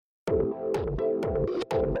Welcome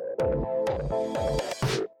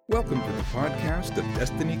to the podcast of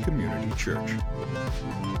Destiny Community Church.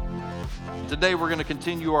 Today we're going to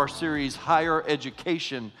continue our series, Higher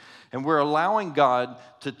Education, and we're allowing God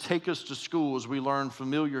to take us to school as we learn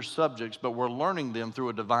familiar subjects, but we're learning them through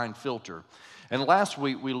a divine filter. And last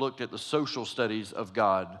week we looked at the social studies of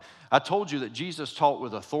God. I told you that Jesus taught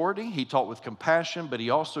with authority, he taught with compassion, but he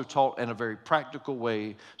also taught in a very practical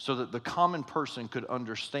way so that the common person could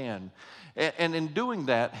understand. And in doing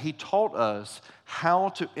that, he taught us how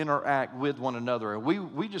to interact with one another. And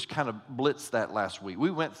we just kind of blitzed that last week. We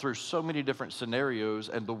went through so many different scenarios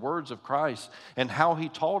and the words of Christ and how he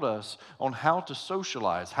taught us on how to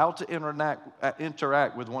socialize, how to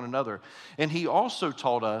interact with one another. And he also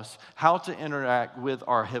taught us how to interact with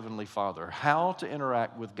our Heavenly Father, how to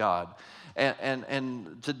interact with God.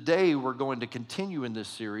 And today we're going to continue in this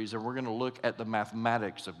series, and we're going to look at the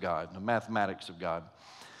mathematics of God, the mathematics of God.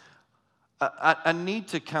 I need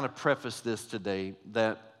to kind of preface this today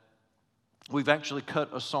that we've actually cut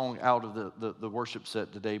a song out of the worship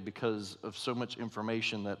set today because of so much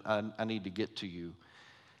information that I need to get to you.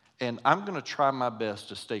 And I'm going to try my best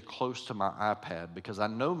to stay close to my iPad because I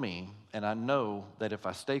know me, and I know that if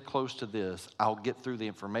I stay close to this, I'll get through the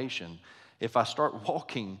information. If I start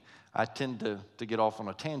walking, I tend to get off on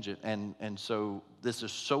a tangent. And so this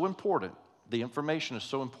is so important. The information is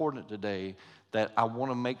so important today that I want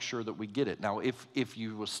to make sure that we get it. Now, if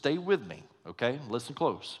you will stay with me, okay, listen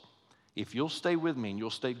close. If you'll stay with me and you'll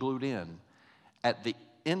stay glued in, at the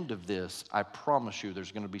end of this, I promise you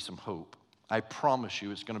there's going to be some hope. I promise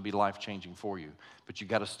you it's going to be life-changing for you, but you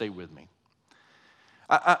got to stay with me.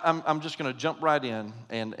 I'm just going to jump right in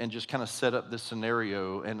and just kind of set up this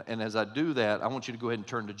scenario. And as I do that, I want you to go ahead and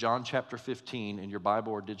turn to John chapter 15 in your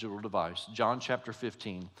Bible or digital device. John chapter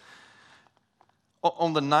 15.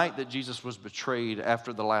 On the night that Jesus was betrayed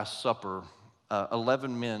after the Last Supper,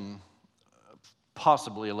 11 men,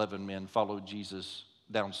 possibly 11 men, followed Jesus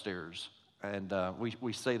downstairs. And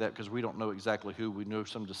we say that because we don't know exactly who. We know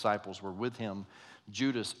some disciples were with him.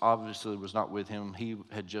 Judas obviously was not with him. He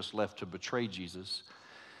had just left to betray Jesus.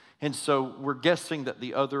 And so we're guessing that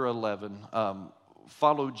the other 11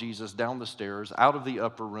 followed Jesus down the stairs, out of the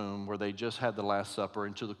upper room where they just had the Last Supper,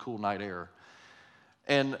 into the cool night air.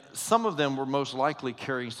 And some of them were most likely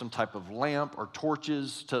carrying some type of lamp or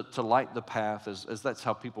torches to light the path, as that's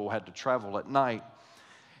how people had to travel at night.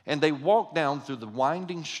 And they walked down through the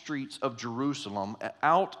winding streets of Jerusalem,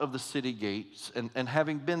 out of the city gates. And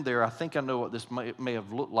having been there, I think I know what this may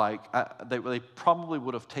have looked like. They probably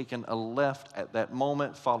would have taken a left at that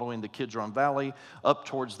moment, following the Kidron Valley, up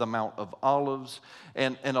towards the Mount of Olives.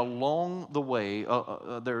 And along the way,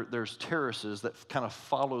 there's terraces that kind of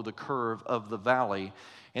follow the curve of the valley.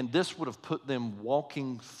 And this would have put them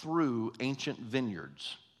walking through ancient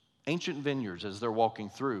vineyards as they're walking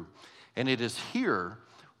through. And it is here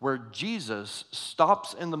where Jesus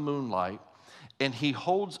stops in the moonlight and he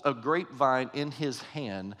holds a grapevine in his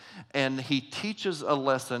hand and he teaches a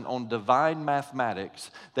lesson on divine mathematics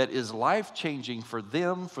that is life-changing for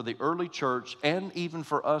them, for the early church, and even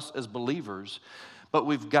for us as believers. But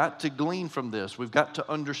we've got to glean from this. We've got to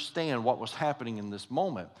understand what was happening in this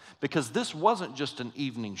moment. Because this wasn't just an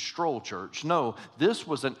evening stroll, church. No, this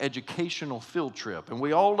was an educational field trip. And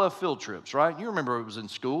we all love field trips, right? You remember it was in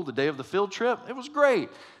school, the day of the field trip? It was great.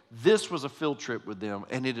 This was a field trip with them,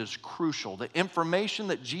 and it is crucial. The information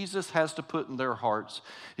that Jesus has to put in their hearts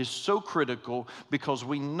is so critical because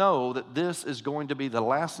we know that this is going to be the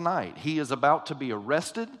last night. He is about to be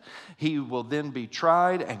arrested. He will then be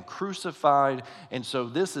tried and crucified, and so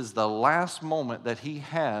this is the last moment that he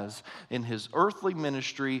has in his earthly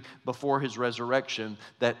ministry before his resurrection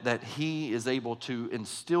that he is able to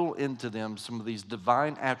instill into them some of these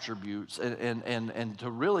divine attributes and to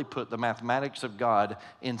really put the mathematics of God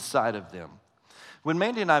inside of them. When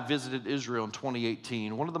Mandy and I visited Israel in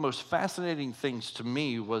 2018, one of the most fascinating things to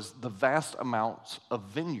me was the vast amounts of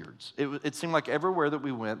vineyards. It seemed like everywhere that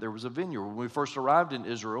we went, there was a vineyard. When we first arrived in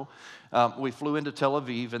Israel, we flew into Tel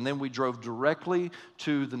Aviv, and then we drove directly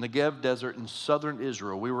to the Negev Desert in southern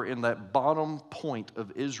Israel. We were in that bottom point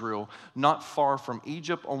of Israel, not far from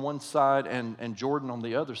Egypt on one side and Jordan on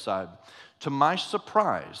the other side. To my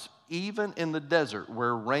surprise, even in the desert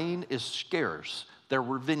where rain is scarce, there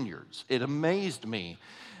were vineyards. It amazed me.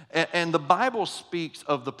 And the Bible speaks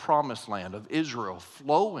of the promised land of Israel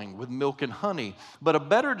flowing with milk and honey. But a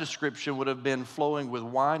better description would have been flowing with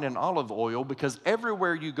wine and olive oil, because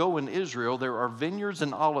everywhere you go in Israel, there are vineyards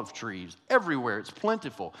and olive trees. Everywhere, it's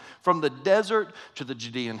plentiful. From the desert to the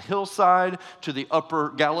Judean hillside to the upper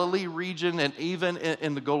Galilee region, and even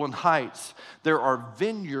in the Golan Heights, there are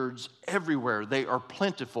vineyards everywhere. They are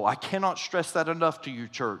plentiful. I cannot stress that enough to you,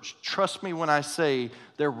 church. Trust me when I say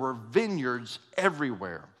there were vineyards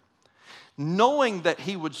everywhere. Knowing that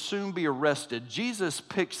he would soon be arrested, Jesus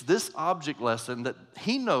picks this object lesson that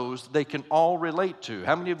he knows they can all relate to.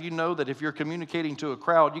 How many of you know that if you're communicating to a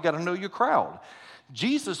crowd, you got to know your crowd?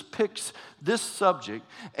 Jesus picks this subject,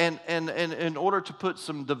 and in order to put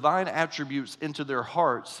some divine attributes into their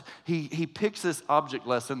hearts, he picks this object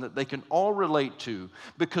lesson that they can all relate to,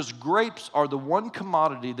 because grapes are the one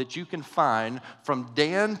commodity that you can find from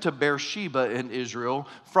Dan to Beersheba in Israel,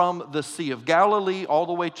 from the Sea of Galilee all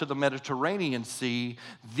the way to the Mediterranean Sea.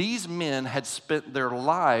 These men had spent their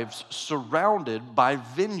lives surrounded by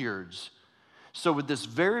vineyards. So with this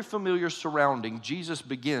very familiar surrounding, Jesus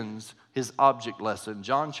begins his object lesson,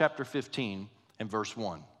 John chapter 15 and verse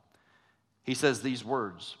 1. He says these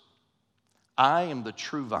words, "I am the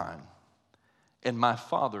true vine, and my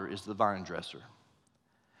Father is the vine dresser.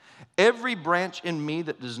 Every branch in me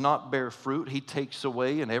that does not bear fruit, he takes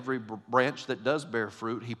away, and every branch that does bear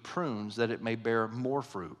fruit, he prunes that it may bear more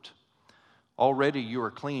fruit. Already you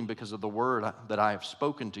are clean because of the word that I have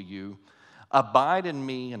spoken to you. Abide in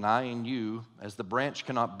me, and I in you, as the branch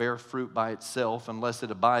cannot bear fruit by itself unless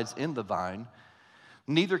it abides in the vine.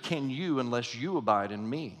 Neither can you unless you abide in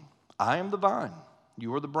me. I am the vine,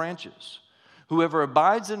 you are the branches. Whoever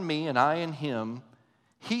abides in me and I in him,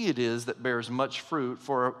 he it is that bears much fruit,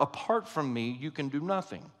 for apart from me you can do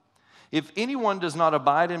nothing. If anyone does not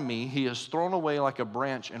abide in me, he is thrown away like a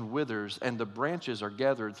branch and withers, and the branches are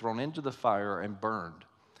gathered, thrown into the fire, and burned.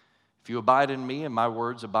 If you abide in me and my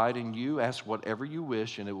words abide in you, ask whatever you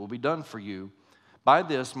wish, and it will be done for you. By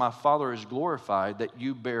this my Father is glorified, that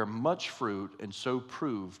you bear much fruit, and so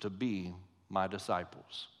prove to be my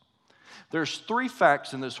disciples." There's three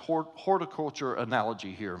facts in this horticulture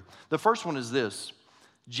analogy here. The first one is this: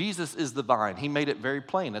 Jesus is the vine. He made it very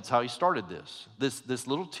plain. That's how he started this. This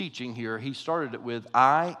little teaching here, he started it with,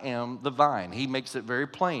 "I am the vine." He makes it very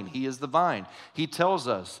plain. He is the vine. He tells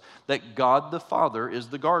us that God the Father is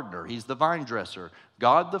the gardener. He's the vine dresser.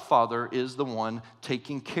 God the Father is the one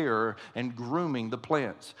taking care and grooming the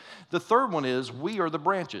plants. The third one is, we are the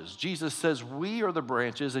branches. Jesus says we are the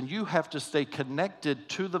branches, and you have to stay connected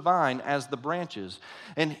to the vine as the branches.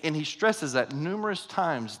 And he stresses that numerous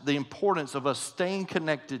times, the importance of us staying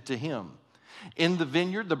connected to him. In the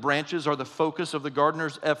vineyard, the branches are the focus of the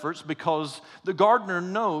gardener's efforts, because the gardener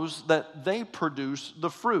knows that they produce the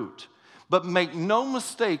fruit. But make no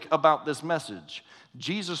mistake about this message.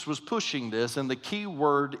 Jesus was pushing this, and the key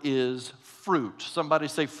word is fruit. Somebody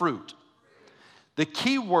say fruit. The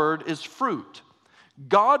key word is fruit.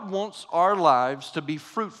 God wants our lives to be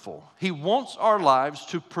fruitful. He wants our lives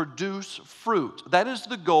to produce fruit. That is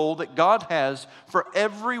the goal that God has for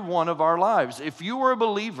every one of our lives. If you are a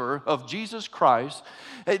believer of Jesus Christ,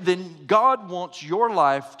 then God wants your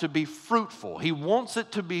life to be fruitful. He wants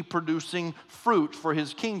it to be producing fruit for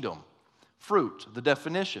his kingdom. Fruit, the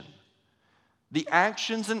definition: the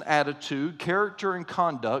actions and attitude, character and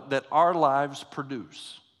conduct that our lives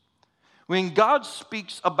produce. When God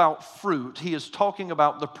speaks about fruit, he is talking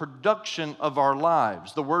about the production of our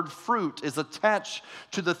lives. The word fruit is attached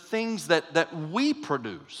to the things that we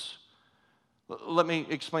produce. Let me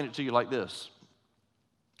explain it to you like this.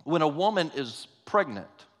 When a woman is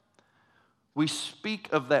pregnant, we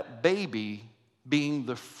speak of that baby being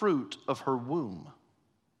the fruit of her womb.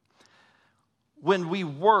 When we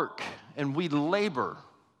work and we labor,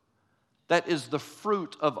 that is the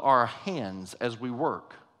fruit of our hands as we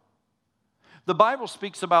work. The Bible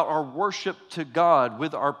speaks about our worship to God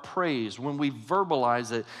with our praise when we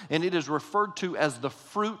verbalize it, and it is referred to as the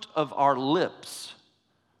fruit of our lips.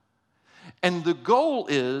 And the goal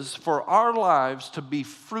is for our lives to be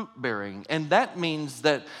fruit-bearing, and that means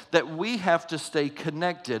that we have to stay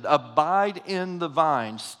connected, abide in the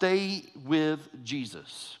vine, stay with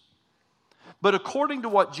Jesus. But according to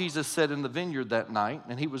what Jesus said in the vineyard that night,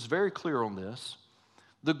 and he was very clear on this,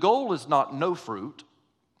 the goal is not no fruit.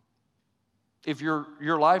 If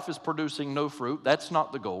your life is producing no fruit, that's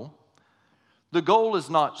not the goal. The goal is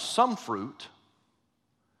not some fruit.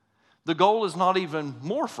 The goal is not even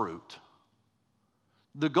more fruit.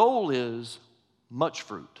 The goal is much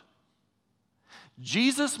fruit.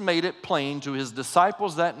 Jesus made it plain to his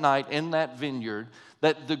disciples that night in that vineyard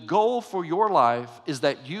that the goal for your life is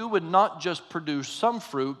that you would not just produce some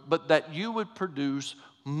fruit, but that you would produce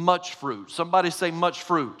much fruit. Somebody say much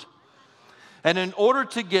fruit. And in order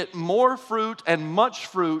to get more fruit and much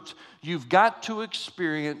fruit, you've got to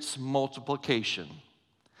experience multiplication.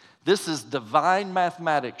 This is divine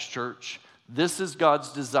mathematics, church. This is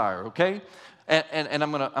God's desire, okay? And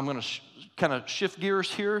I'm gonna kind of shift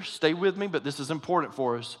gears here. Stay with me, but this is important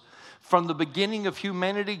for us. From the beginning of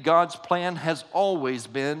humanity, God's plan has always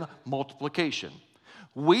been multiplication.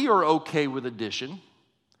 We are okay with addition.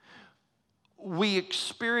 We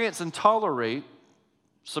experience and tolerate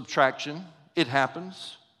subtraction. It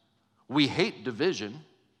happens. We hate division.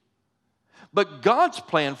 But God's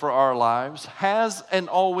plan for our lives has and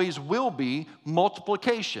always will be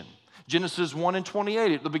multiplication. Genesis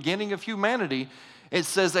 1:28, at the beginning of humanity, it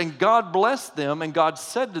says, and God blessed them, and God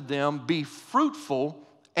said to them, be fruitful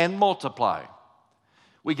and multiply.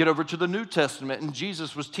 We get over to the New Testament, and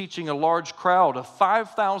Jesus was teaching a large crowd of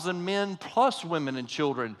 5,000 men plus women and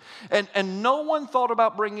children. And no one thought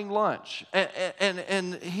about bringing lunch.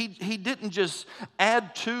 And he didn't just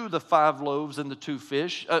add to the 5 loaves and the 2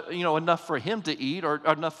 fish, enough for him to eat or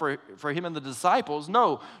enough for him and the disciples.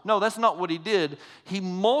 No, that's not what he did. He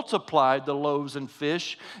multiplied the loaves and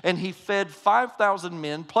fish, and he fed 5,000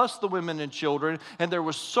 men plus the women and children. And there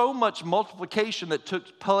was so much multiplication that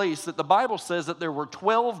took place that the Bible says that there were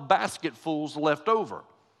 12 basketfuls left over.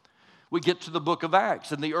 We get to the book of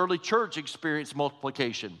Acts, and the early church experienced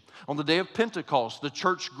multiplication. On the day of Pentecost, the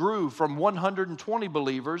church grew from 120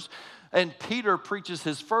 believers, and Peter preaches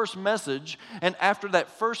his first message, and after that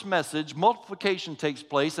first message, multiplication takes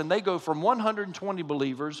place, and they go from 120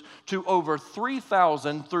 believers to over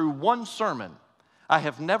 3,000 through one sermon. I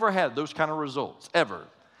have never had those kind of results, ever.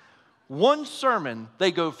 One sermon,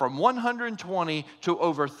 they go from 120 to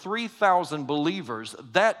over 3,000 believers.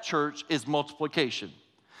 That church is multiplication.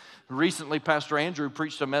 Recently, Pastor Andrew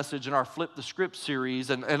preached a message in our Flip the Script series,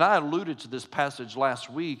 and I alluded to this passage last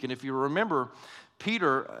week. And if you remember,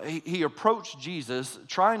 Peter, he approached Jesus,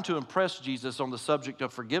 trying to impress Jesus on the subject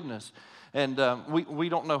of forgiveness. And we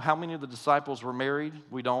don't know how many of the disciples were married.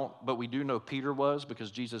 We don't, but we do know Peter was,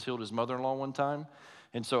 because Jesus healed his mother-in-law one time.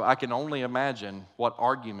 And so I can only imagine what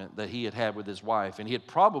argument that he had with his wife. And he had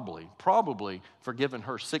probably forgiven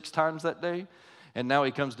her 6 times that day. And now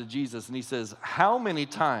he comes to Jesus and he says, how many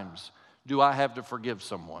times do I have to forgive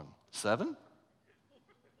someone? 7?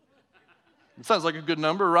 It sounds like a good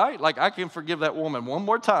number, right? Like, I can forgive that woman one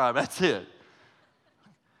more time. That's it.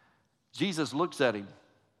 Jesus looks at him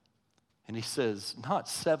and he says, not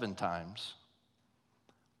 7 times,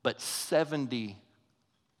 but 70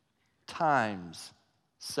 times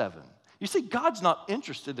 7. You see, God's not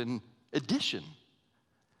interested in addition.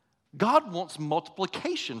 God wants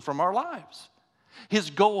multiplication from our lives.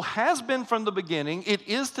 His goal has been from the beginning, it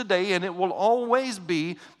is today, and it will always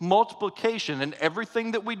be multiplication. And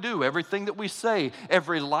everything that we do, everything that we say,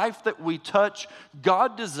 every life that we touch,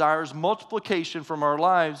 God desires multiplication from our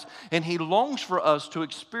lives, and He longs for us to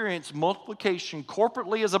experience multiplication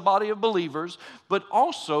corporately as a body of believers, but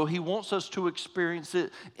also He wants us to experience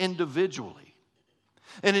it individually.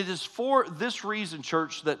 And it is for this reason,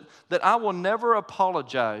 church, that I will never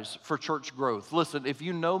apologize for church growth. Listen, if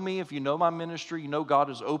you know me, if you know my ministry, you know God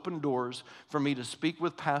has opened doors for me to speak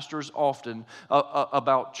with pastors often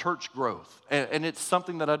about church growth. And it's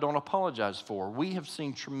something that I don't apologize for. We have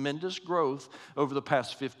seen tremendous growth over the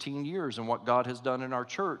past 15 years in what God has done in our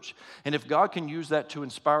church. And if God can use that to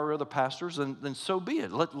inspire other pastors, then so be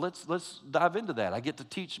it. Let's dive into that. I get to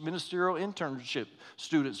teach ministerial internship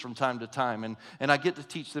students from time to time, and I get to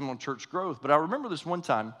teach them on church growth. But I remember this one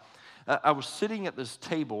time, I was sitting at this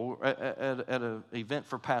table at an event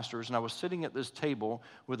for pastors, and I was sitting at this table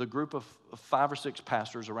with a group of 5 or 6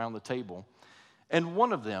 pastors around the table, and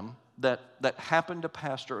one of them that happened to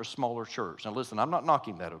pastor a smaller church. Now listen, I'm not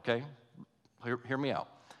knocking that, okay? Hear me out.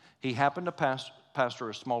 He happened to pastor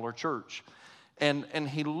a smaller church, and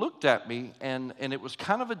he looked at me, and it was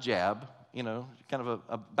kind of a jab, kind of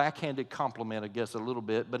a backhanded compliment, I guess, a little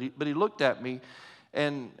bit, but he looked at me,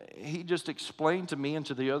 and he just explained to me and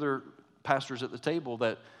to the other pastors at the table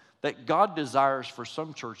that God desires for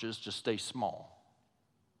some churches to stay small,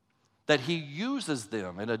 that He uses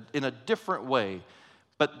them in a different way,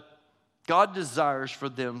 but God desires for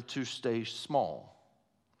them to stay small.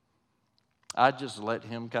 I just let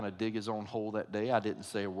him kind of dig his own hole that day. I didn't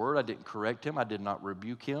say a word. I didn't correct him. I did not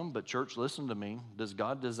rebuke him. But church, listen to me. Does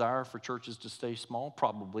God desire for churches to stay small?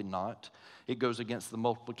 Probably not. It goes against the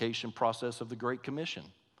multiplication process of the Great Commission.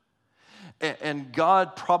 And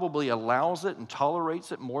God probably allows it and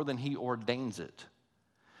tolerates it more than He ordains it.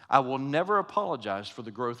 I will never apologize for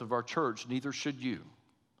the growth of our church, neither should you.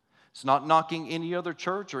 It's not knocking any other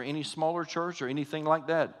church or any smaller church or anything like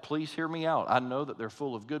that. Please hear me out. I know that they're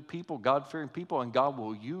full of good people, God-fearing people, and God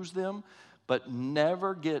will use them, but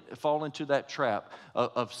never fall into that trap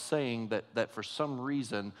of saying that for some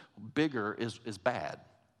reason bigger is bad.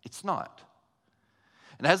 It's not.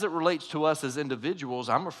 And as it relates to us as individuals,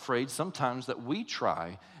 I'm afraid sometimes that we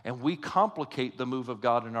try and we complicate the move of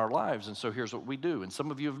God in our lives. And so here's what we do. And some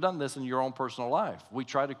of you have done this in your own personal life. We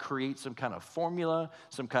try to create some kind of formula,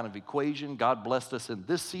 some kind of equation. God blessed us in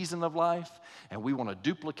this season of life, and we want to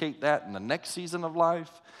duplicate that in the next season of life.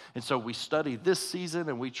 And so we study this season,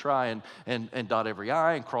 and we try and dot every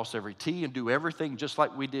I and cross every T and do everything just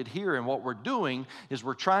like we did here. And what we're doing is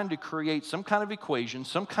we're trying to create some kind of equation,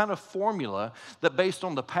 some kind of formula that based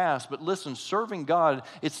on the past. But listen, serving God,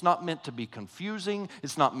 it's not meant to be confusing.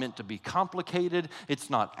 It's not meant to be complicated. It's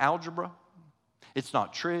not algebra. It's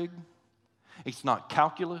not trig. It's not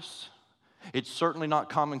calculus. It's certainly not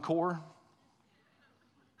Common Core.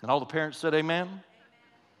 And all the parents said amen.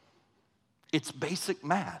 It's basic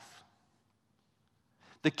math.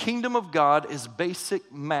 The kingdom of God is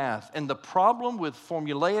basic math. And the problem with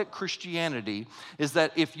formulaic Christianity is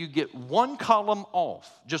that if you get one column off,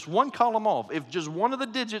 just one column off, if just one of the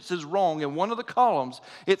digits is wrong in one of the columns,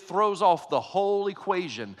 it throws off the whole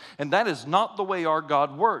equation. And that is not the way our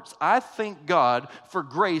God works. I thank God for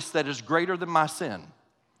grace that is greater than my sin.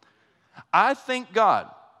 I thank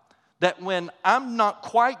God that when I'm not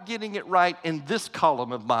quite getting it right in this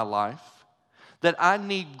column of my life, that I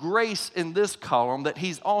need grace in this column, that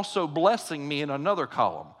He's also blessing me in another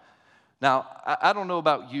column. Now, I don't know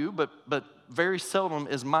about you, but very seldom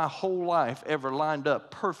is my whole life ever lined up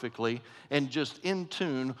perfectly and just in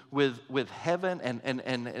tune with heaven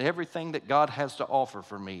and everything that God has to offer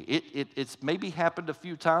for me. It's maybe happened a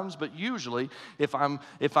few times, but usually if I'm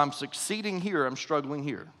succeeding here, I'm struggling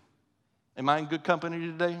here. Am I in good company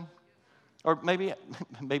today? Or maybe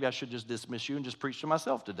I should just dismiss you and just preach to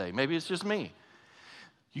myself today. Maybe it's just me.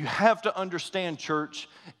 You have to understand, church,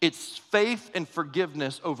 it's faith and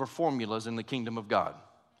forgiveness over formulas in the kingdom of God.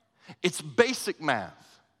 It's basic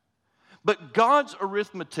math. But God's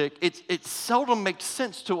arithmetic, it seldom makes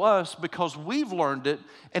sense to us because we've learned it,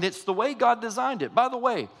 and it's the way God designed it. By the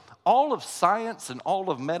way, all of science and all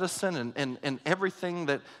of medicine and everything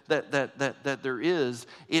that there is,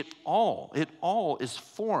 it all is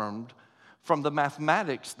formed from the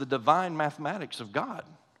mathematics, the divine mathematics of God.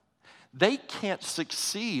 They can't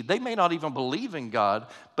succeed. They may not even believe in God,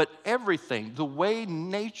 but everything, the way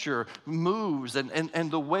nature moves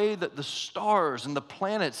and the way that the stars and the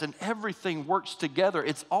planets and everything works together,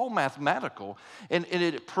 it's all mathematical. And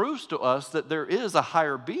it proves to us that there is a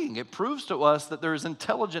higher being. It proves to us that there is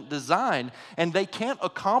intelligent design, and they can't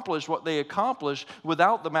accomplish what they accomplish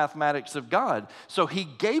without the mathematics of God. So He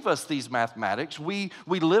gave us these mathematics. We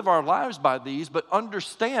live our lives by these, but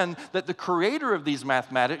understand that the creator of these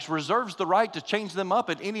mathematics reserves the right to change them up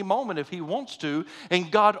at any moment if He wants to, and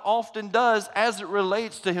God often does as it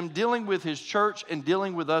relates to Him dealing with His church and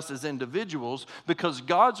dealing with us as individuals, because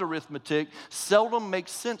God's arithmetic seldom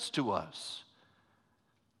makes sense to us.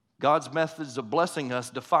 God's methods of blessing us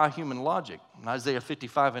defy human logic. In Isaiah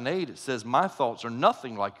 55:8, it says, "My thoughts are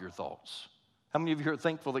nothing like your thoughts." How many of you are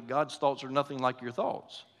thankful that God's thoughts are nothing like your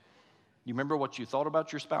thoughts? You remember what you thought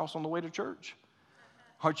about your spouse on the way to church?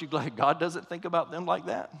 Aren't you glad God doesn't think about them like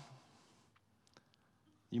that?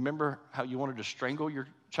 You remember how you wanted to strangle your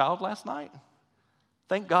child last night?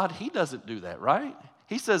 Thank God He doesn't do that, right?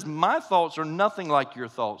 He says, "My thoughts are nothing like your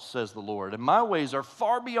thoughts, says the Lord, and my ways are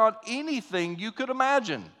far beyond anything you could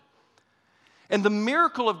imagine." And the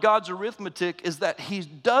miracle of God's arithmetic is that He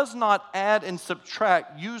does not add and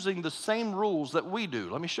subtract using the same rules that we do.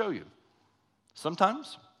 Let me show you.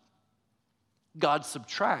 Sometimes God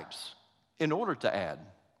subtracts in order to add.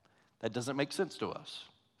 That doesn't make sense to us.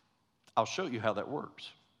 I'll show you how that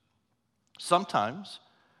works. Sometimes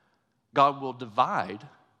God will divide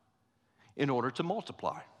in order to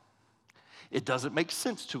multiply. It doesn't make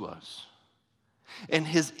sense to us. And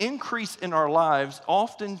His increase in our lives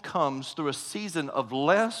often comes through a season of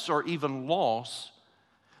less or even loss.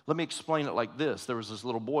 Let me explain it like this. There was this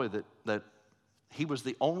little boy that he was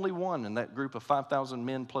the only one in that group of 5,000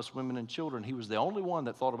 men plus women and children. He was the only one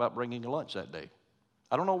that thought about bringing a lunch that day.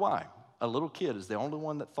 I don't know why. A little kid is the only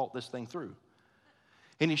one that thought this thing through.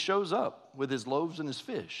 And he shows up with his loaves and his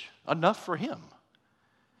fish, enough for him.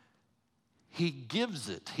 He gives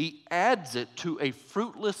it. He adds it to a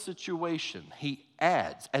fruitless situation. He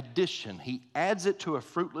adds it to a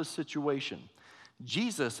fruitless situation.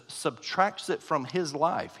 Jesus subtracts it from his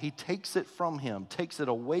life. He takes it from him, takes it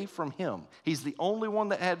away from him. He's the only one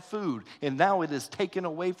that had food, and now it is taken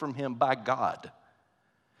away from him by God.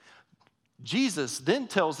 Jesus then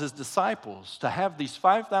tells his disciples to have these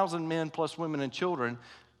 5,000 men plus women and children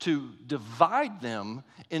to divide them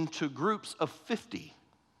into groups of 50.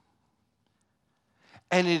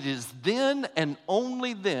 And it is then and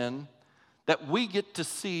only then that we get to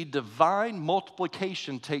see divine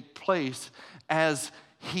multiplication take place as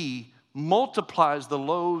he multiplies the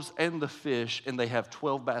loaves and the fish, and they have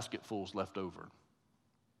 12 basketfuls left over.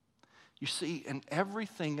 You see, in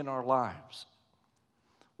everything in our lives,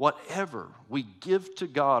 whatever we give to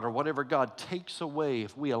God or whatever God takes away,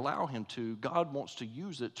 if we allow him to, God wants to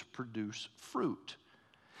use it to produce fruit.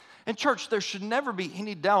 And church, there should never be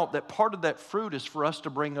any doubt that part of that fruit is for us to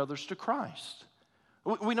bring others to Christ.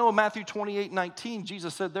 We know in Matthew 28:19,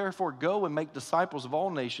 Jesus said, "Therefore go and make disciples of all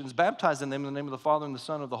nations, baptizing them in the name of the Father and the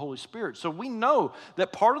Son and of the Holy Spirit." So we know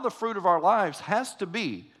that part of the fruit of our lives has to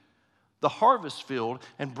be the harvest field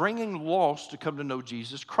and bringing lost to come to know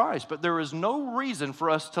Jesus Christ. But there is no reason for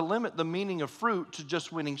us to limit the meaning of fruit to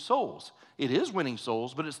just winning souls. It is winning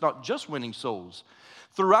souls, but it's not just winning souls.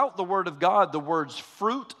 Throughout the Word of God, the words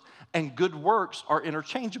fruit and good works are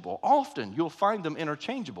interchangeable. Often you'll find them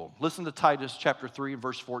interchangeable. Listen to Titus chapter 3 and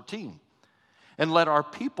verse 14. "And let our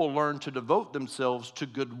people learn to devote themselves to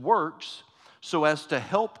good works so as to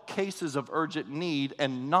help cases of urgent need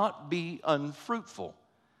and not be unfruitful."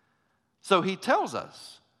 So he tells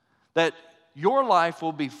us that your life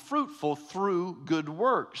will be fruitful through good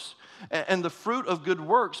works. And the fruit of good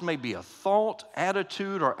works may be a thought,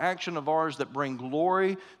 attitude, or action of ours that bring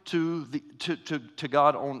glory to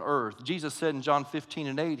God on earth. Jesus said in John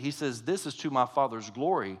 15:8, he says, "This is to my Father's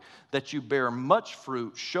glory, that you bear much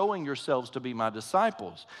fruit, showing yourselves to be my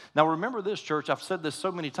disciples." Now remember this, church, I've said this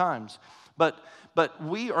so many times, but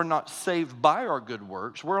we are not saved by our good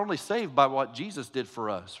works. We're only saved by what Jesus did for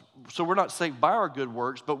us. So we're not saved by our good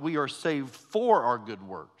works, but we are saved for our good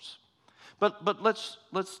works. But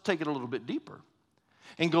let's take it a little bit deeper.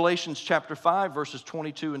 In Galatians chapter 5, verses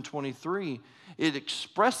 22 and 23, it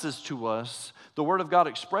expresses to us, the Word of God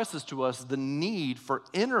expresses to us the need for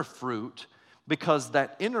inner fruit, because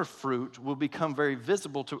that inner fruit will become very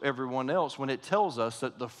visible to everyone else when it tells us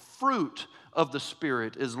that the fruit of the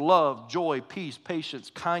Spirit is love, joy, peace, patience,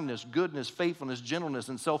 kindness, goodness, faithfulness, gentleness,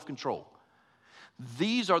 and self-control.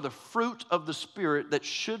 These are the fruit of the Spirit that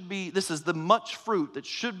should be, this is the much fruit that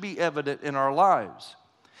should be evident in our lives.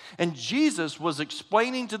 And Jesus was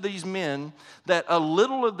explaining to these men that a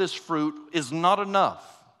little of this fruit is not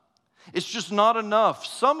enough. It's just not enough.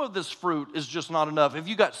 Some of this fruit is just not enough. If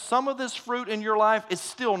you got some of this fruit in your life, it's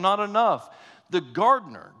still not enough. The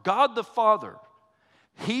gardener, God the Father,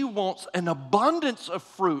 he wants an abundance of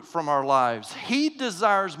fruit from our lives. He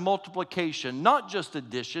desires multiplication, not just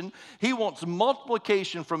addition. He wants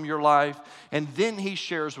multiplication from your life, and then he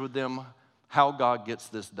shares with them how God gets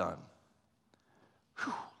this done.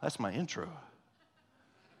 Whew, that's my intro.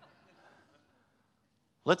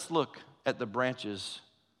 Let's look at the branches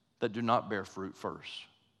that do not bear fruit first.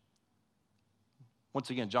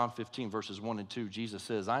 Once again, John 15, verses 1 and 2, Jesus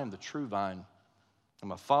says, "I am the true vine, and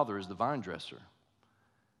my Father is the vine dresser.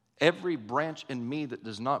 Every branch in me that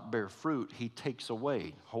does not bear fruit, he takes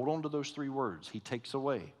away." Hold on to those three words. He takes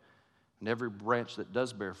away. And every branch that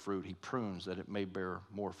does bear fruit, he prunes that it may bear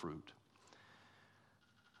more fruit.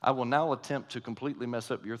 I will now attempt to completely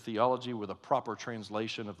mess up your theology with a proper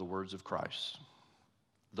translation of the words of Christ.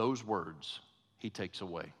 Those words, he takes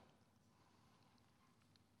away.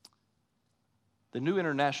 The New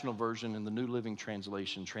International Version and the New Living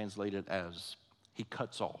Translation translate it as, he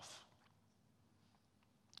cuts off.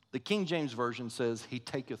 The King James Version says, he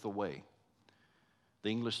taketh away. The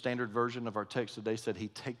English Standard Version of our text today said, he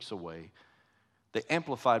takes away. The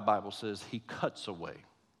Amplified Bible says, he cuts away.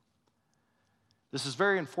 This is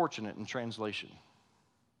very unfortunate in translation,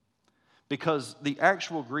 because the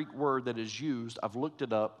actual Greek word that is used, I've looked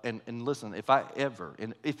it up, and listen,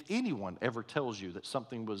 if anyone ever tells you that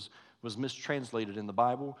something was mistranslated in the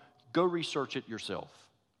Bible, go research it yourself.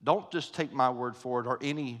 Don't just take my word for it or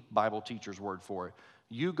any Bible teacher's word for it.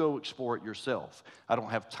 You go explore it yourself. I don't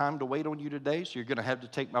have time to wait on you today, so you're going to have to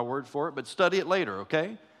take my word for it, but study it later,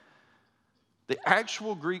 okay? The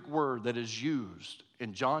actual Greek word that is used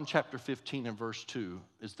in John chapter 15 and verse 2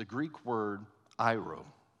 is the Greek word airo.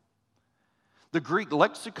 The Greek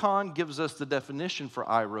lexicon gives us the definition for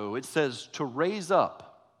airo. It says to raise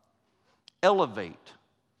up, elevate,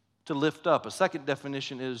 to lift up. A second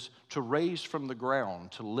definition is to raise from the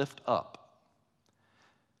ground, to lift up.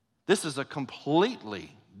 This is a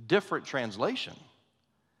completely different translation.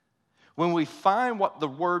 When we find what the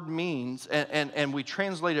word means and we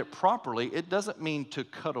translate it properly, it doesn't mean to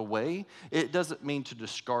cut away. It doesn't mean to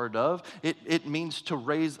discard of. It means to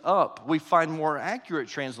raise up. We find more accurate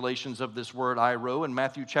translations of this word iro in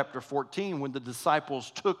Matthew chapter 14 when the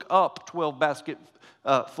disciples took up 12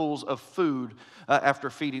 basketfuls of food after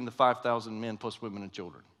feeding the 5,000 men plus women and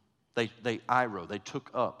children. They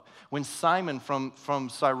took up. When Simon from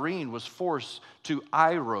Cyrene was forced to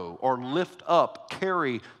iro, or lift up,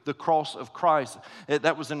 carry the cross of Christ,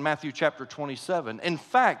 that was in Matthew chapter 27. In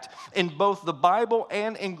fact, in both the Bible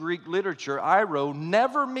and in Greek literature, iro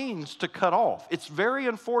never means to cut off. It's very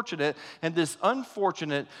unfortunate, and this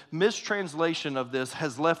unfortunate mistranslation of this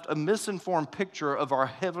has left a misinformed picture of our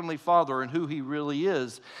Heavenly Father and who He really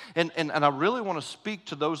is. And I really want to speak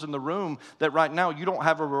to those in the room that right now you don't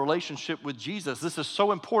have a relationship with Jesus. This is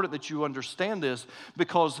so important that you understand this,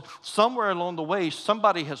 because somewhere along the way,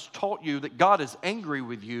 somebody has taught you that God is angry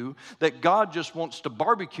with you, that God just wants to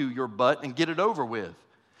barbecue your butt and get it over with.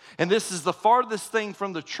 And this is the farthest thing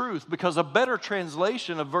from the truth, because a better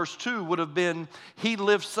translation of verse 2 would have been, He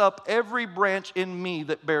lifts up every branch in me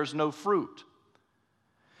that bears no fruit.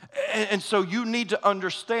 And so you need to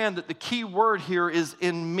understand that the key word here is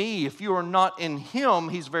in me. If you are not in Him,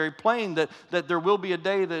 He's very plain that there will be a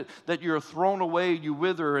day that you're thrown away, you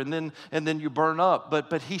wither, and then you burn up.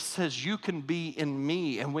 But He says you can be in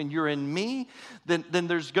me. And when you're in me, then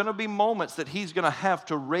there's going to be moments that He's going to have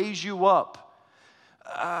to raise you up.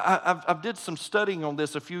 I did some studying on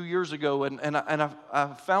this a few years ago, and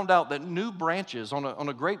I found out that new branches on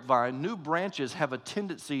a grapevine, new branches have a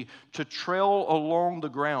tendency to trail along the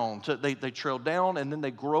ground. They trail down and then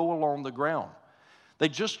they grow along the ground. They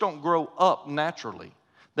just don't grow up naturally.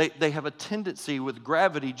 They have a tendency with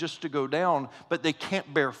gravity just to go down, but they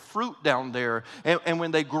can't bear fruit down there. And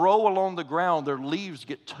when they grow along the ground, their leaves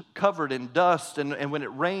get covered in dust, and when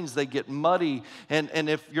it rains, they get muddy. And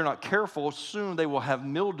if you're not careful, soon they will have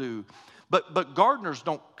mildew. But gardeners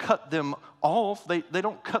don't cut them off. They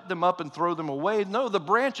don't cut them up and throw them away. No, the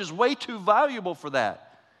branch is way too valuable for that.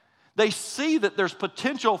 They see that there's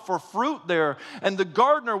potential for fruit there, and the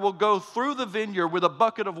gardener will go through the vineyard with a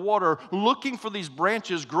bucket of water looking for these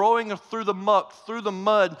branches growing through the muck, through the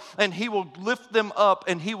mud, and he will lift them up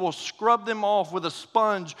and he will scrub them off with a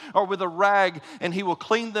sponge or with a rag, and he will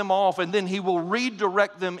clean them off, and then he will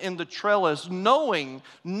redirect them in the trellis, knowing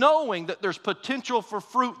that there's potential for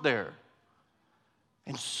fruit there.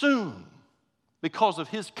 And soon, because of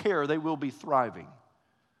his care, they will be thriving.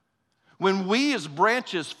 When we as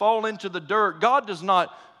branches fall into the dirt, God does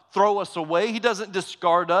not throw us away. He doesn't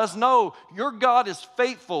discard us. No, your God is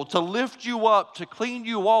faithful to lift you up, to clean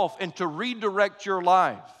you off, and to redirect your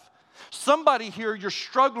life. Somebody here, you're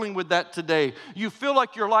struggling with that today. You feel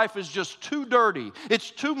like your life is just too dirty. It's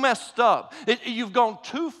too messed up. You've gone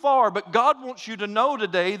too far, but God wants you to know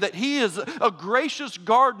today that He is a gracious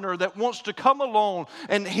gardener that wants to come along,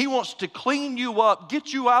 and He wants to clean you up,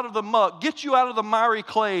 get you out of the muck, get you out of the miry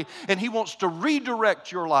clay, and He wants to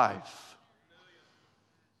redirect your life.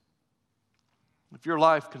 If your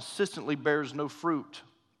life consistently bears no fruit,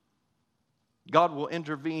 God will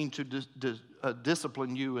intervene to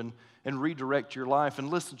discipline you and redirect your life. And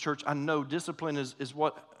listen, church, I know discipline is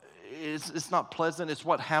it's not pleasant. It's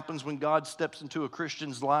what happens when God steps into a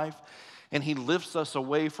Christian's life and He lifts us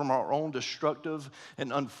away from our own destructive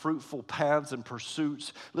and unfruitful paths and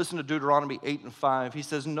pursuits. Listen to Deuteronomy 8:5. He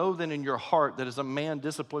says, "Know then in your heart that as a man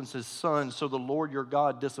disciplines his son, so the Lord your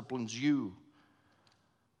God disciplines you."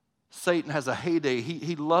 Satan has a heyday.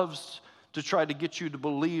 He loves to try to get you to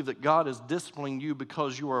believe that God is disciplining you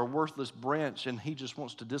because you are a worthless branch, and He just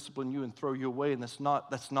wants to discipline you and throw you away, and that's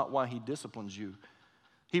not why He disciplines you.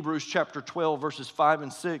 Hebrews chapter 12, verses 5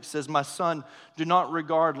 and 6 says, "My son, do not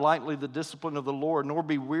regard lightly the discipline of the Lord, nor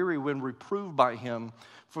be weary when reproved by Him.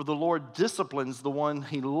 For the Lord disciplines the one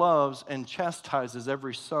He loves and chastises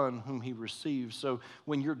every son whom He receives." So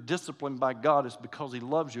when you're disciplined by God, it's because He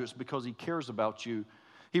loves you. It's because He cares about you.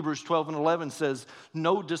 Hebrews 12:11 says,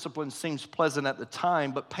 "No discipline seems pleasant at the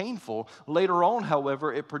time, but painful. Later on,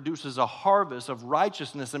 however, it produces a harvest of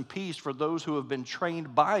righteousness and peace for those who have been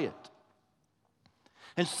trained by it."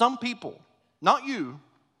 And some people, not you,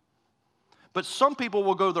 but some people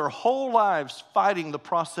will go their whole lives fighting the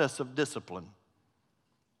process of discipline.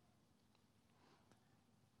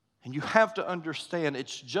 And you have to understand,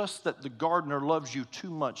 it's just that the gardener loves you too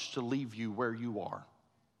much to leave you where you are.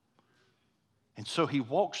 And so He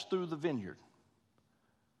walks through the vineyard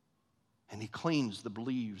and He cleans the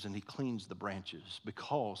leaves and He cleans the branches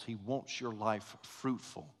because He wants your life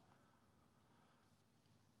fruitful.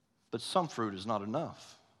 But some fruit is not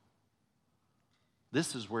enough.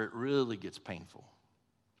 This is where it really gets painful.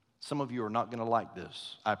 Some of you are not going to like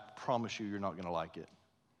this. I promise you, you're not going to like it.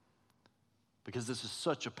 Because this is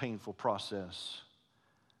such a painful process.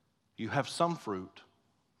 You have some fruit,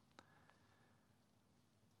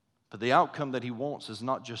 but the outcome that he wants is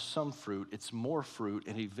not just some fruit, it's more fruit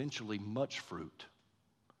and eventually much fruit.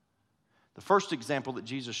 The first example that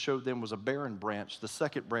Jesus showed them was a barren branch. The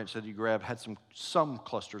second branch that he grabbed had some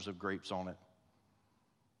clusters of grapes on it.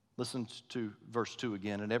 Listen to verse 2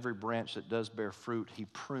 again. And every branch that does bear fruit, he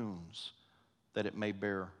prunes that it may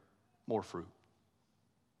bear more fruit.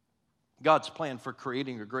 God's plan for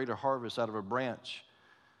creating a greater harvest out of a branch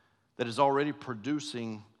that is already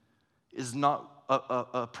producing is not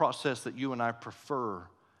a process that you and I prefer,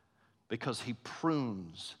 because he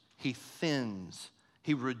prunes, he thins,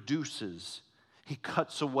 he reduces, he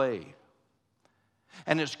cuts away.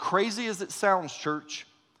 And as crazy as it sounds, church,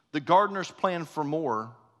 the gardener's plan for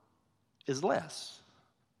more is less.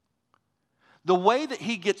 The way that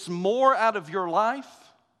he gets more out of your life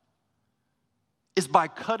is by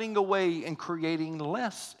cutting away and creating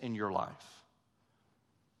less in your life.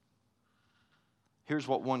 Here's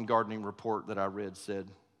what one gardening report that I read said.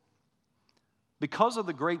 Because of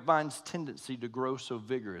the grapevine's tendency to grow so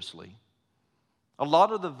vigorously, a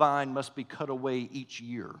lot of the vine must be cut away each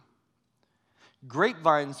year.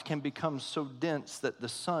 Grapevines can become so dense that the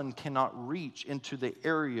sun cannot reach into the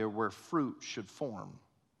area where fruit should form.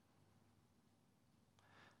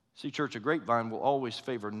 See, church, a grapevine will always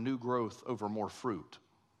favor new growth over more fruit.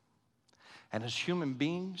 And as human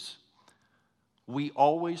beings, we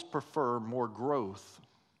always prefer more growth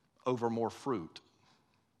over more fruit.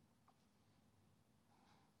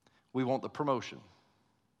 We want the promotion.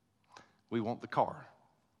 We want the car.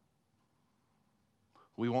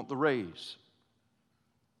 We want the raise.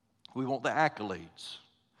 We want the accolades,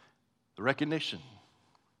 the recognition.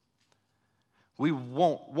 We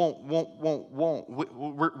want.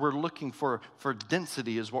 We're looking for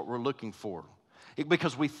density is what we're looking for.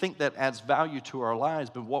 Because we think that adds value to our lives,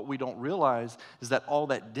 but what we don't realize is that all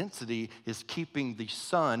that density is keeping the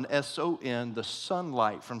sun, S-O-N, the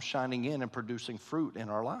sunlight from shining in and producing fruit in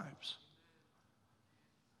our lives.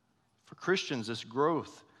 For Christians, this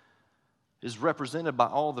growth is represented by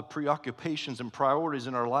all the preoccupations and priorities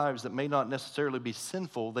in our lives that may not necessarily be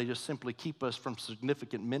sinful. They just simply keep us from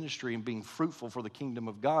significant ministry and being fruitful for the kingdom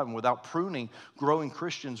of God. And without pruning, growing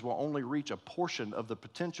Christians will only reach a portion of the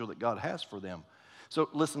potential that God has for them. So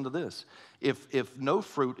listen to this. If no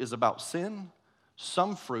fruit is about sin,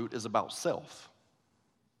 some fruit is about self.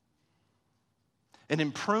 And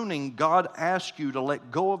in pruning, God asks you to let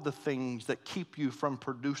go of the things that keep you from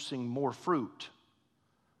producing more fruit.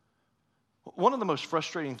 One of the most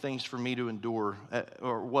frustrating things for me to endure,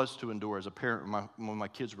 or was to endure as a parent when my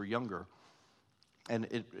kids were younger, and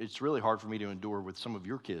it's really hard for me to endure with some of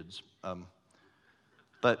your kids,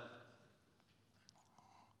 but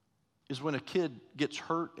is when a kid gets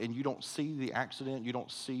hurt and you don't see the accident, you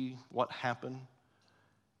don't see what happened,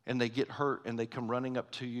 and they get hurt and they come running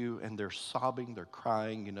up to you and they're sobbing, they're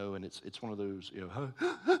crying, and it's one of those,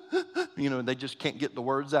 and they just can't get the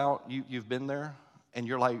words out. You've been there, and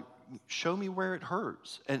you're like, show me where it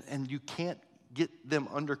hurts, and you can't get them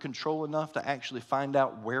under control enough to actually find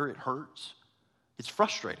out where it hurts. It's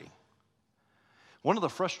frustrating. One of the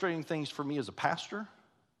frustrating things for me as a pastor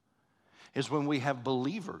is when we have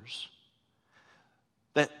believers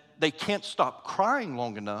that they can't stop crying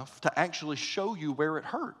long enough to actually show you where it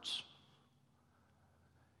hurts.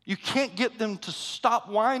 You can't get them to stop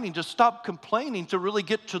whining, to stop complaining, to really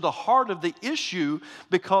get to the heart of the issue,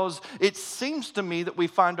 because it seems to me that we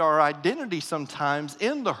find our identity sometimes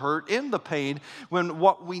in the hurt, in the pain, when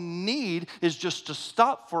what we need is just to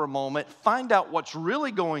stop for a moment, find out what's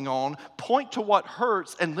really going on, point to what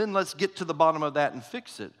hurts, and then let's get to the bottom of that and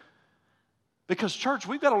fix it. Because, church,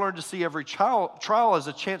 we've got to learn to see every trial as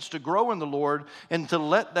a chance to grow in the Lord and to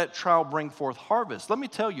let that trial bring forth harvest. Let me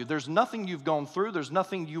tell you, there's nothing you've gone through, there's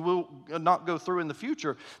nothing you will not go through in the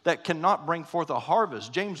future that cannot bring forth a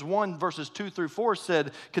harvest. James 1, verses 2 through 4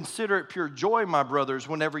 said, "Consider it pure joy, my brothers,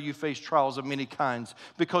 whenever you face trials of many kinds,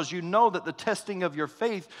 because you know that the testing of your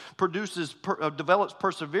faith develops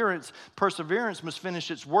perseverance. Perseverance must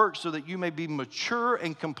finish its work so that you may be mature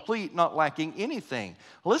and complete, not lacking anything."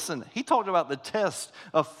 Listen, he talked about the test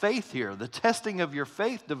of faith here. The testing of your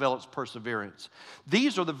faith develops perseverance.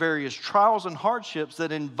 These are the various trials and hardships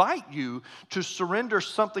that invite you to surrender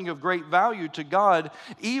something of great value to God,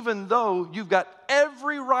 even though you've got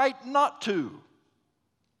every right not to.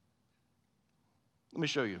 Let me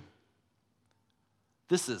show you.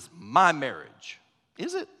 This is my marriage.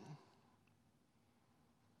 Is it?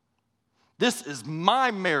 This is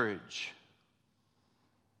my marriage.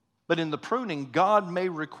 But in the pruning, God may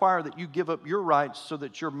require that you give up your rights so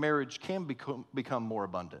that your marriage can become more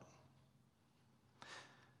abundant.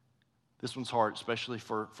 This one's hard, especially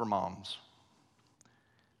for moms.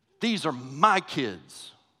 These are my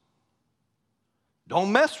kids.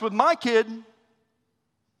 Don't mess with my kid.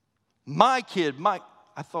 My kid,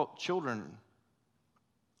 I thought children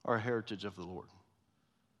are a heritage of the Lord.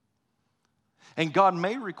 And God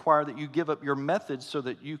may require that you give up your methods so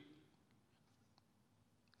that you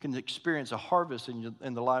can experience a harvest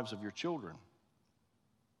in the lives of your children.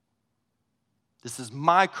 This is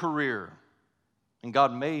my career. And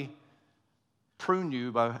God may prune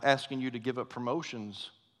you by asking you to give up promotions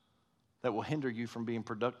that will hinder you from being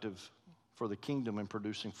productive for the kingdom and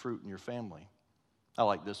producing fruit in your family. I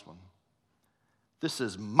like this one. This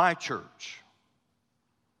is my church.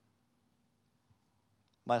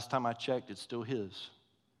 Last time I checked, it's still his.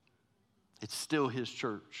 It's still his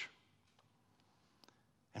church.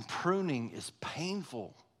 And pruning is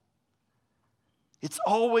painful. It's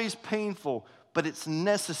always painful, but it's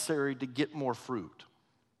necessary to get more fruit.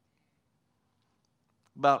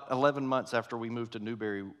 About 11 months after we moved to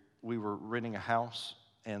Newberry, we were renting a house,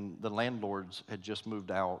 and the landlords had just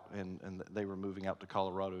moved out, and they were moving out to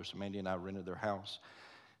Colorado, so Mandy and I rented their house.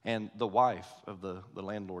 And the wife of the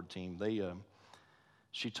landlord team,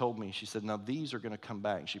 she told me, she said, now these are going to come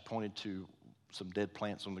back. She pointed to some dead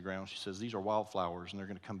plants on the ground. She says, these are wildflowers, and they're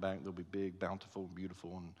going to come back. They'll be big, bountiful, and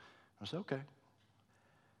beautiful. And I said, okay.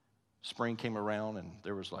 Spring came around, and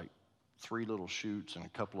there was like 3 little shoots and a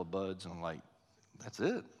couple of buds, and I'm like, that's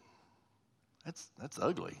it. That's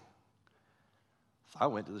ugly. So I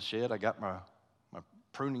went to the shed. I got my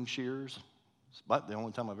pruning shears. It's about the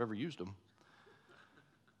only time I've ever used them.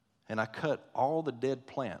 And I cut all the dead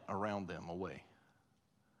plant around them away.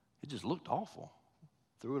 It just looked awful.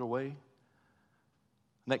 Threw it away.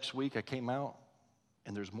 Next week I came out,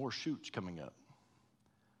 and there's more shoots coming up.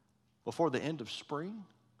 Before the end of spring,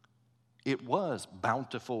 it was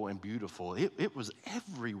bountiful and beautiful. It was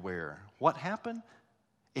everywhere. What happened?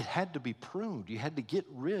 It had to be pruned. You had to get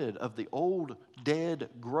rid of the old dead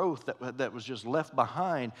growth that was just left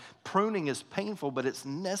behind. Pruning is painful, but it's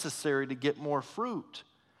necessary to get more fruit.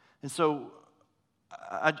 And so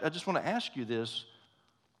I just want to ask you this.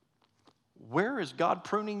 Where is God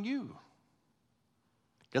pruning you?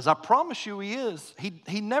 Because I promise you he is.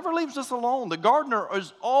 He never leaves us alone. The gardener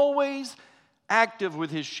is always active with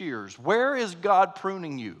his shears. Where is God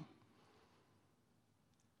pruning you?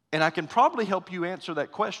 And I can probably help you answer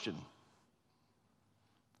that question.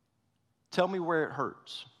 Tell me where it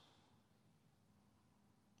hurts.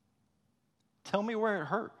 Tell me where it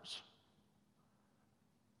hurts.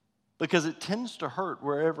 Because it tends to hurt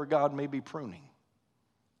wherever God may be pruning.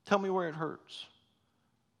 Tell me where it hurts.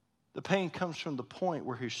 The pain comes from the point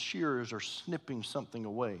where his shears are snipping something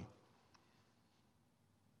away.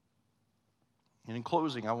 And in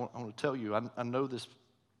closing, I want to tell you, I know this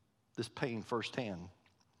pain firsthand.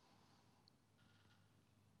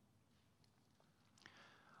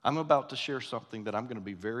 I'm about to share something that I'm going to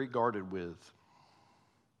be very guarded with.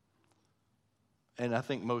 And I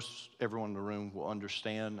think most everyone in the room will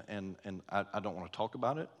understand, and I don't want to talk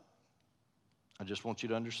about it. I just want you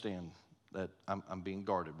to understand that I'm being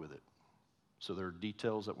guarded with it. So there are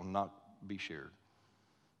details that will not be shared.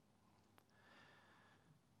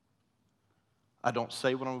 I don't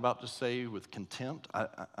say what I'm about to say with contempt.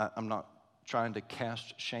 I'm not trying to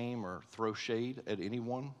cast shame or throw shade at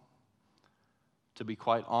anyone. To be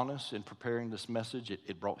quite honest, in preparing this message,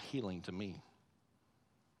 it brought healing to me.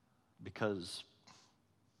 Because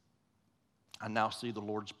I now see the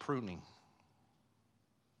Lord's pruning.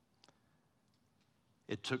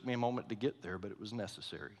 It took me a moment to get there, but it was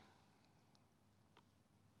necessary.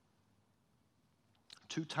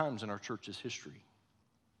 2 times in our church's history,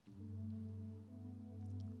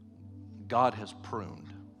 God has pruned.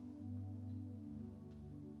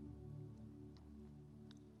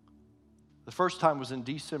 The first time was in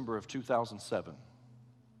December of 2007.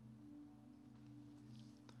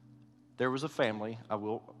 There was a family,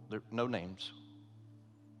 no names.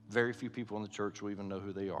 Very few people in the church will even know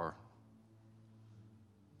who they are.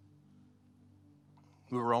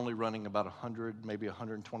 We were only running about 100, maybe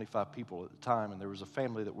 125 people at the time, and there was a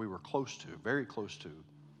family that we were close to, very close to.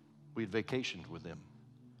 We had vacationed with them.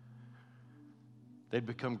 They'd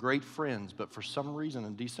become great friends, but for some reason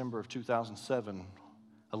in December of 2007,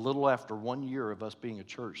 a little after 1 year of us being a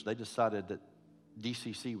church, they decided that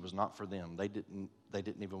DCC was not for them. They didn't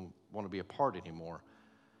even want to be a part anymore.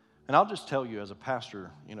 And I'll just tell you, as a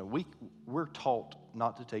pastor, we're taught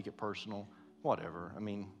not to take it personal, whatever. I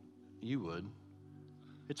mean, you would.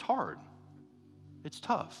 It's hard. It's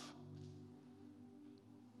tough.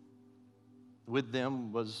 With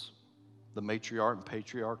them was the matriarch and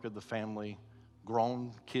patriarch of the family,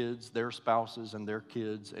 grown kids, their spouses and their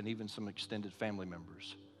kids, and even some extended family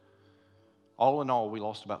members. All in all, we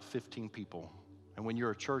lost about 15 people. And when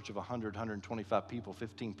you're a church of 100, 125 people,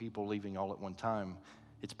 15 people leaving all at one time,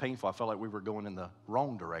 it's painful. I felt like we were going in the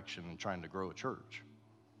wrong direction and trying to grow a church.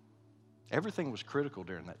 Everything was critical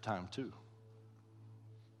during that time, too.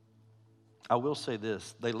 I will say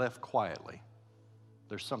this, they left quietly.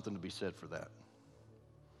 There's something to be said for that.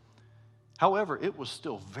 However, it was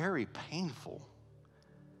still very painful.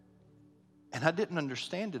 And I didn't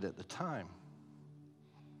understand it at the time.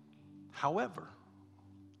 However,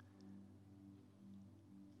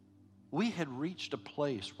 we had reached a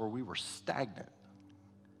place where we were stagnant.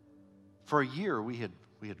 For a year, we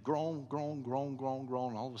had grown.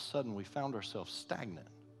 All of a sudden, we found ourselves stagnant.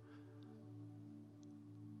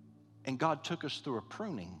 And God took us through a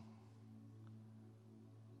pruning.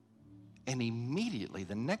 And immediately,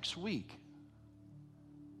 the next week,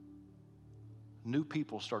 new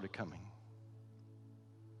people started coming.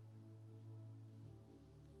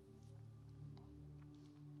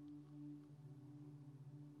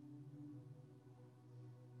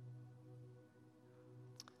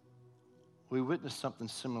 We witnessed something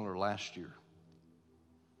similar last year.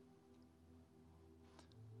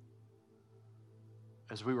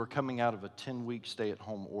 As we were coming out of a 10-week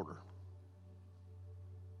stay-at-home order.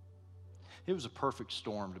 It was a perfect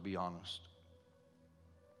storm, to be honest.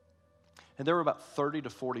 And there were about 30 to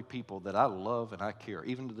 40 people that I love and I care.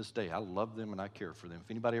 Even to this day, I love them and I care for them.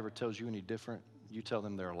 If anybody ever tells you any different, you tell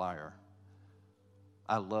them they're a liar.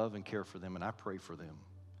 I love and care for them and I pray for them.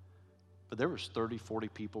 But there was 30, 40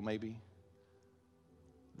 people maybe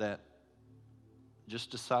that just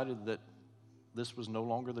decided that this was no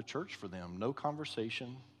longer the church for them. No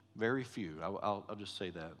conversation, very few. I'll just say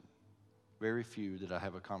that. Very few that I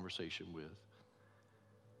have a conversation with.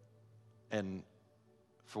 And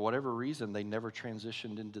for whatever reason, they never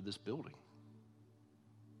transitioned into this building.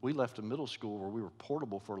 We left a middle school where we were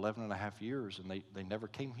portable for 11 and a half years, and they never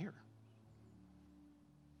came here.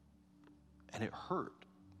 And it hurt.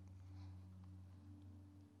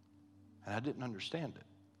 And I didn't understand it.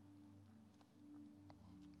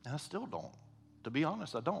 And I still don't. To be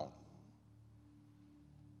honest, I don't.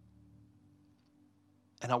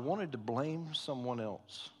 And I wanted to blame someone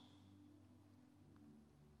else.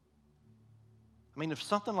 I mean, if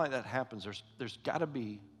something like that happens, there's got to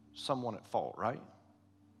be someone at fault, right?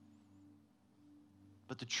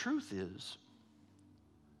 But the truth is,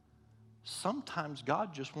 sometimes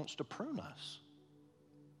God just wants to prune us.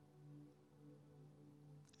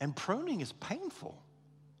 And pruning is painful.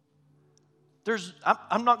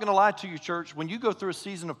 I'm not going to lie to you, church. When you go through a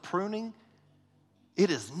season of pruning,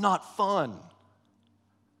 it is not fun.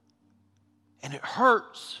 And it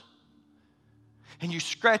hurts. And you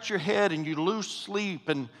scratch your head and you lose sleep.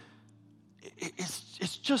 And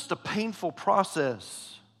it's just a painful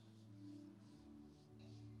process.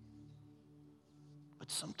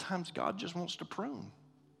 But sometimes God just wants to prune.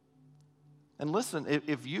 And listen,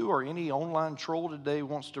 if you or any online troll today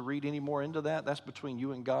wants to read any more into that, that's between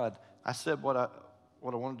you and God. I said what I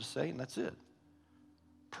wanted to say, and that's it.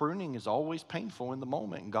 Pruning is always painful in the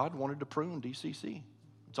moment, and God wanted to prune DCC.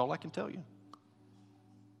 That's all I can tell you.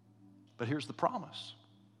 But here's the promise.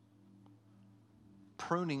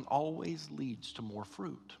 Pruning always leads to more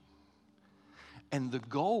fruit. And the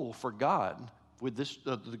goal for God, with this,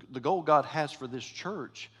 the goal God has for this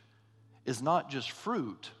church is not just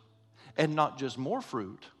fruit, and not just more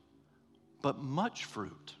fruit, but much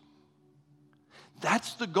fruit.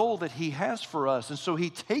 That's the goal that He has for us. And so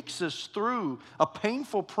He takes us through a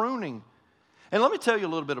painful pruning. And let me tell you a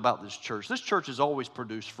little bit about this church. This church has always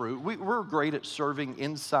produced fruit. We're great at serving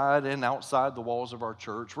inside and outside the walls of our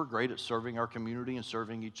church. We're great at serving our community and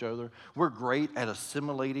serving each other. We're great at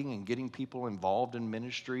assimilating and getting people involved in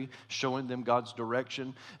ministry, showing them God's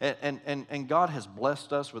direction. And God has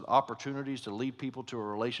blessed us with opportunities to lead people to a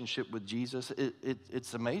relationship with Jesus.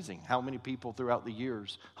 It's amazing how many people throughout the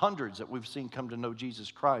years, hundreds that we've seen come to know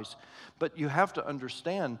Jesus Christ. But you have to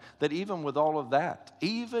understand that even with all of that,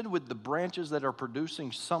 even with the branches that are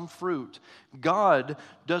producing some fruit, God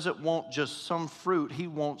doesn't want just some fruit. He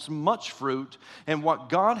wants much fruit. And what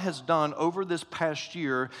God has done over this past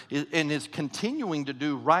year and is continuing to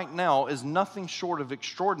do right now is nothing short of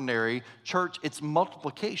extraordinary. Church, it's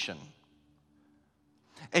multiplication.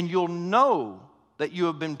 And you'll know that you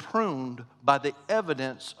have been pruned by the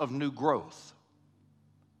evidence of new growth.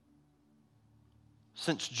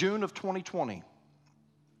 Since June of 2020,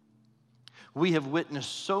 we have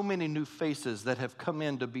witnessed so many new faces that have come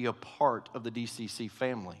in to be a part of the DCC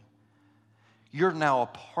family. You're now a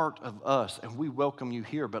part of us, and we welcome you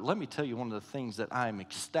here. But let me tell you one of the things that I am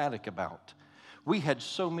ecstatic about. We had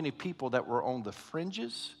so many people that were on the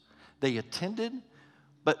fringes. They attended,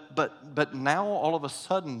 but now all of a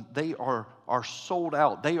sudden they are sold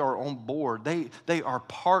out. They are on board. They are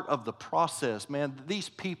part of the process, man. These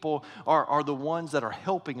people are the ones that are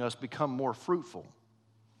helping us become more fruitful.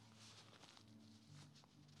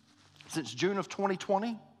 Since June of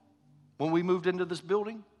 2020, when we moved into this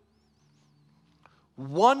building,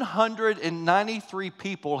 193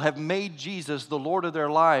 people have made Jesus the Lord of their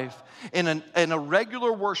life in a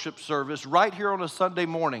regular worship service right here on a Sunday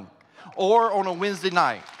morning or on a Wednesday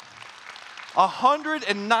night.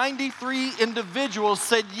 193 individuals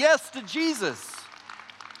said yes to Jesus.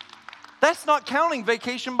 That's not counting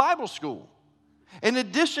Vacation Bible School. In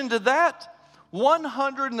addition to that,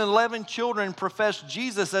 111 children profess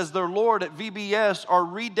Jesus as their Lord at VBS or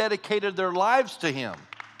rededicated their lives to Him.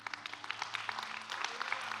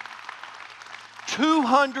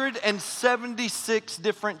 276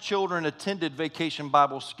 different children attended Vacation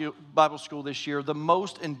Bible School this year, the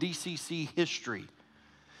most in DCC history.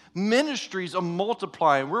 Ministries are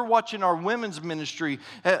multiplying. We're watching our women's ministry.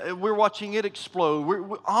 We're watching it explode.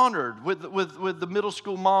 We're honored with the middle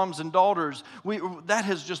school moms and daughters. That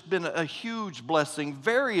has just been a huge blessing.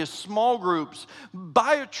 Various small groups.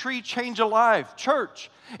 Buy a Tree, Change a Life.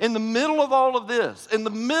 Church, in the middle of all of this, in the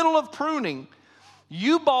middle of pruning,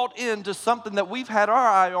 you bought into something that we've had our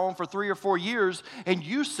eye on for 3 or 4 years, and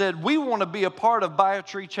you said, we want to be a part of Buy a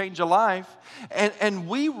Tree, Change a Life. And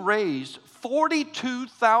we raised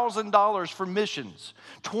 $42,000 for missions.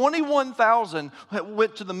 $21,000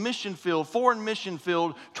 went to the mission field, foreign mission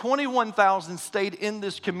field. $21,000 stayed in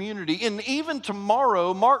this community. And even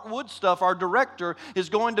tomorrow, Mark Woodstuff, our director, is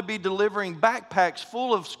going to be delivering backpacks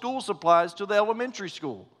full of school supplies to the elementary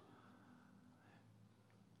school.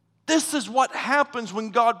 This is what happens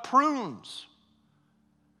when God prunes.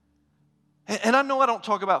 And I know I don't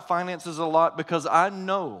talk about finances a lot because I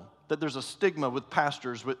know that there's a stigma with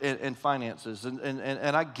pastors and finances,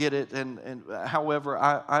 and I get it. And however,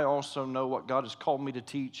 I also know what God has called me to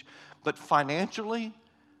teach. But financially,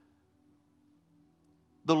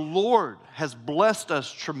 the Lord has blessed us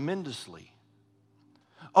tremendously.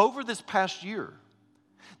 Over this past year,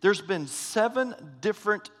 there's been 7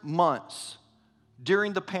 different months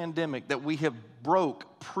during the pandemic that we have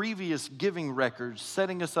broke previous giving records,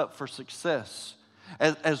 setting us up for success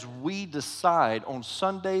as we decide on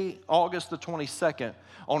Sunday, August the 22nd,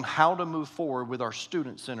 on how to move forward with our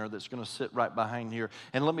student center that's going to sit right behind here.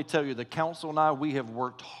 And let me tell you, the council and I, we have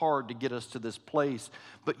worked hard to get us to this place.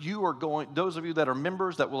 But you are going, those of you that are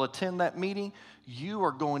members that will attend that meeting, you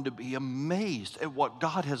are going to be amazed at what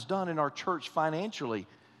God has done in our church financially.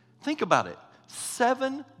 Think about it.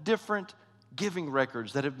 7 different giving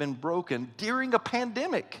records that have been broken during a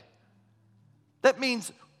pandemic. That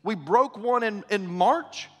means we broke one in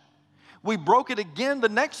March, we broke it again the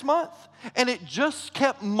next month, and it just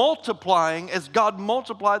kept multiplying as God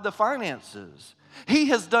multiplied the finances. He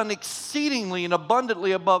has done exceedingly and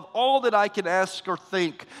abundantly above all that I can ask or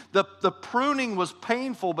think. The pruning was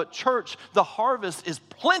painful, but church, the harvest is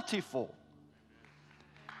plentiful.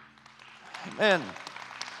 Amen.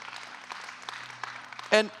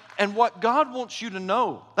 And what God wants you to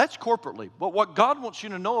know, that's corporately, but what God wants you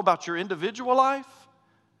to know about your individual life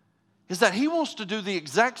is that He wants to do the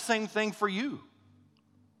exact same thing for you.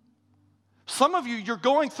 Some of you, you're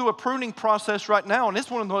going through a pruning process right now, and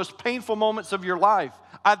it's one of the most painful moments of your life.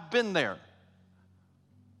 I've been there.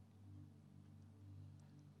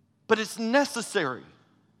 But it's necessary.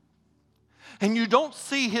 And you don't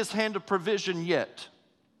see His hand of provision yet.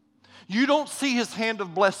 You don't see His hand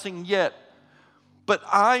of blessing yet. But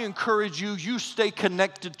I encourage you, you stay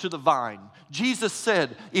connected to the vine. Jesus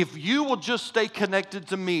said, if you will just stay connected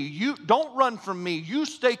to me, you don't run from me, you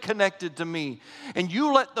stay connected to me. And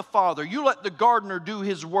you let the Father, you let the gardener do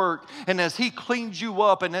his work. And as he cleans you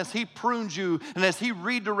up and as he prunes you and as he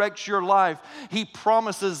redirects your life, he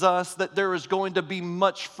promises us that there is going to be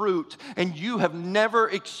much fruit. And you have never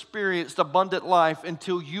experienced abundant life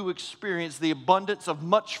until you experience the abundance of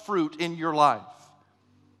much fruit in your life.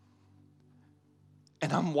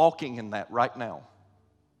 And I'm walking in that right now.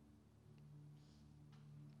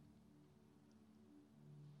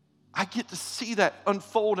 I get to see that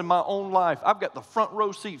unfold in my own life. I've got the front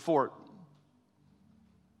row seat for it.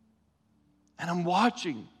 And I'm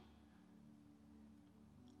watching.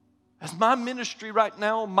 As my ministry right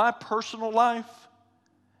now, my personal life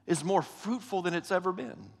is more fruitful than it's ever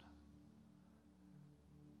been.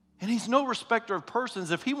 And He's no respecter of persons.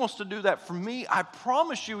 If He wants to do that for me, I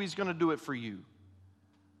promise you He's going to do it for you.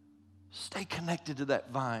 Stay connected to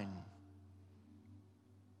that vine.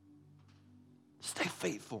 Stay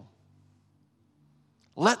faithful.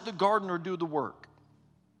 Let the gardener do the work.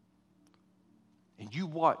 And you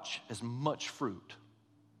watch as much fruit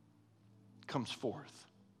comes forth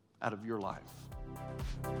out of your life.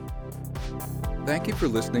 Thank you for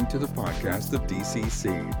listening to the podcast of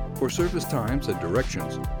DCC. For service times and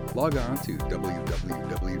directions, log on to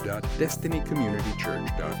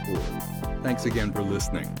www.destinycommunitychurch.org. Thanks again for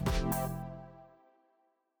listening.